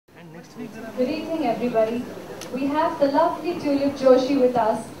Good evening, everybody. We have the lovely Tulip Joshi with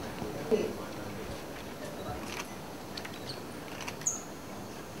us.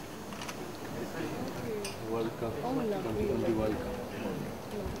 World Cup, the World Cup.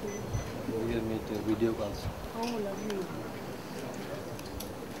 We will make video calls. Oh, lovely.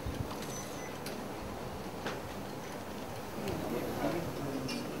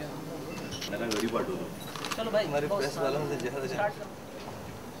 चलो भाई हमारे press वालों से ज़्यादा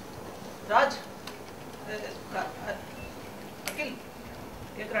राज अखिल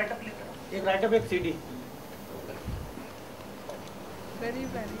एक write up लेकर एक राइटअप एक CD Very,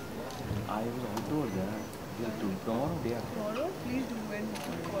 very. I was outdoor there. Tomorrow day after. Tomorrow, please do and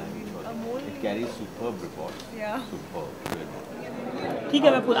call me. Amol. It carries superb reports. Yeah. Superb. ठीक है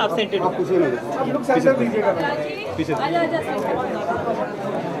मैं आप सेंटर आप पूछिए मेरे आप लोग सेंटर दीजिएगा पीछे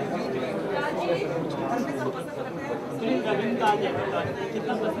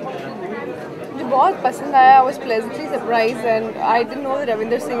मुझे बहुत पसंद आया. I was pleasantly surprised and I didn't know that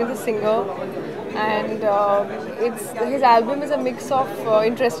Ravinder Singh is a singer. And his album is a mix of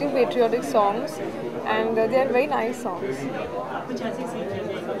interesting patriotic songs and they are very nice songs.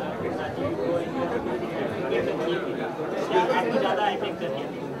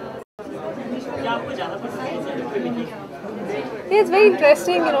 It's very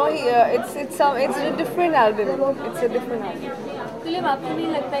interesting, you know. It's a different album. It's a different album. Tulip आपको नहीं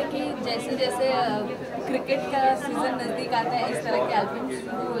लगता है कि जैसे जैसे cricket का season नज़दीक आता है इस तरह के एल्बम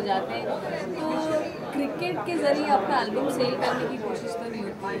शुरू हो जाते हैं तो क्रिकेट के ज़रिए अपना एल्बम सेल करने की कोशिश तो नहीं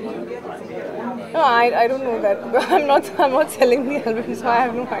होती? No, I don't know that. I'm not selling the album, so I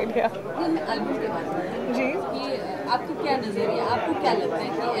have no idea. Album के बारे में जी. कि आपको क्या नज़रिया आपको क्या लगता है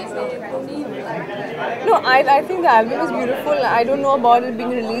कि ऐसे तो नहीं होता? No, I think the album is beautiful. I don't know about it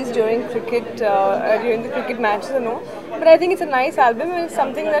being released during during the cricket matches or no. But I think it's a nice album and it's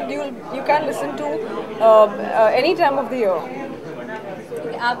something that you can listen to any time of the year.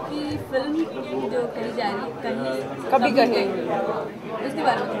 आपकी film जो कही जा रही है कभी कहीं उसके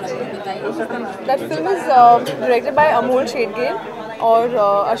बारे में थोड़ा बताइए. That film is directed by Amol Shergill और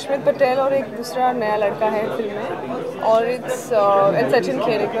अश्मित पटेल और एक दूसरा नया लड़का है फिल्म में और it's and Sachin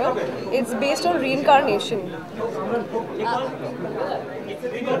Kherekar. It's based on reincarnation.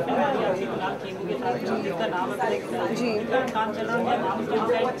 Ji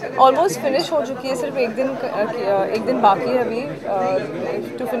almost finish हो चुकी है. सिर्फ एक दिन बाकी है अभी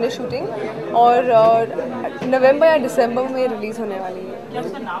टू फिनिश शूटिंग और नवंबर या दिसंबर में रिलीज होने वाली है.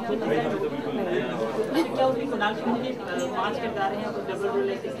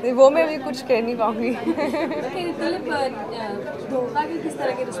 वो मैं अभी कुछ कह नहीं पाऊँगी. धोखा के किस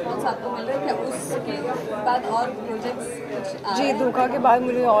तरह के रिस्पॉन्स आपको मिल रहे हैं? क्या उसके बाद और प्रोजेक्ट्स जी धोखा के बाद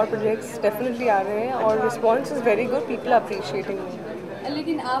मुझे और प्रोजेक्ट्स डेफिनेटली आ रहे हैं और response is very good. People appreciating मी.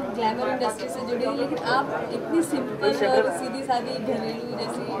 लेकिन आप ग्लैमर इंडस्ट्री से जुड़े हैं लेकिन आप इतनी सिंपल और सीधी सादी घरेलू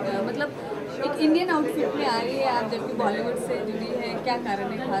जैसी मतलब एक इंडियन आउटफिट में आ रही है आप जबकि बॉलीवुड से जुड़ी है. क्या कारण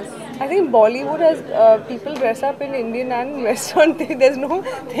है खास? I think Bollywood has people dress up in Indian and Western. There's no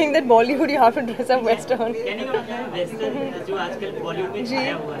thing that Bollywood you have to dress up Western. जो आजकल बॉलीवुड में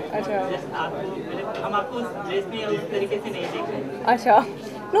छाया हुआ है. अच्छा. हम आपको उस ड्रेस में उस तरीके से नहीं देख रहे. अच्छा.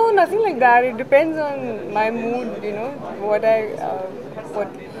 No, nothing like that. It depends on my mood, you know, what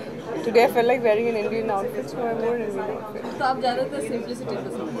today I felt like wearing an Indian outfit, so I wore an Indian outfit. तो आप ज़्यादातर सिंपलिसिटी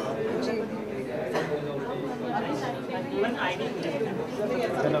पसंद है? जी.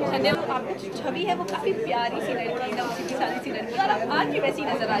 आपकी छवि है वो काफ़ी प्यारी सी लड़की एकदम सीधी सादी सी लड़की और आप आज भी वैसी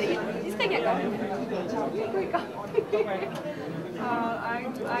नजर आ रही है. इसका क्या कारण है?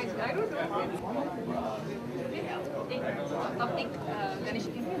 अपने गणेश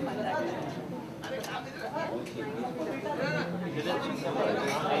की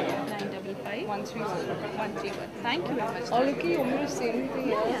Thank you very much. All okay, you want me to say anything?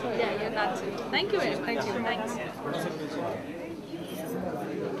 Yeah, that's it. Thank you very much. Thanks.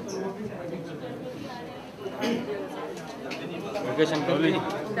 Vacation probably. No,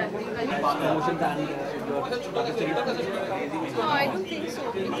 I don't think so.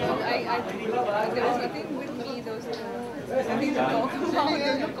 Because there was nothing with me. There was nothing to talk about.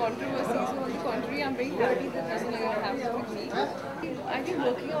 There was no controversy. So on the contrary, I'm very happy that nothing happened with me. I think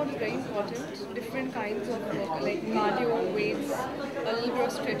working out is very important. Different kinds of work, like cardio, weights, a little bit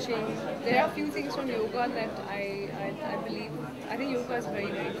of stretching. There are a few things from yoga that I believe. I think yoga is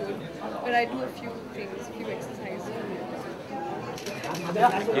very, very good. But I do a few things, a few exercises.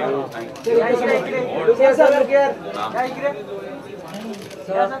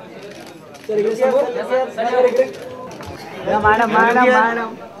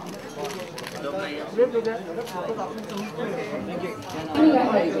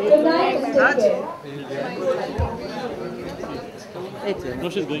 Tonight take care. No,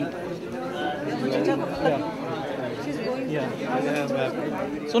 she's going.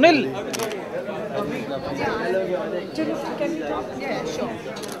 Sunil. Yeah, sure.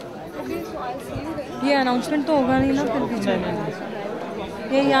 Okay, so I'll see you then. ये announcement तो होगा नहीं ना फिर पीछे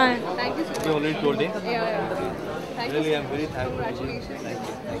ये यहाँ है Thank you so much. You already told him. Yeah. Thank you. Really, I'm very thankful. Congratulations.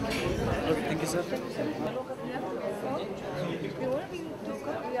 Thank you, sir.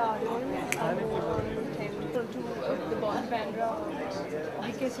 The Bond Bandra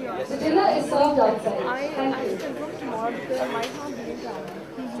BKC The office. dinner is served outside. I Thank you. confirm tomorrow because I might not be in town.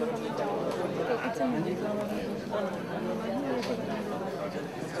 So come in town. It's a minute.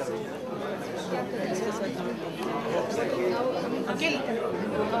 Akhil.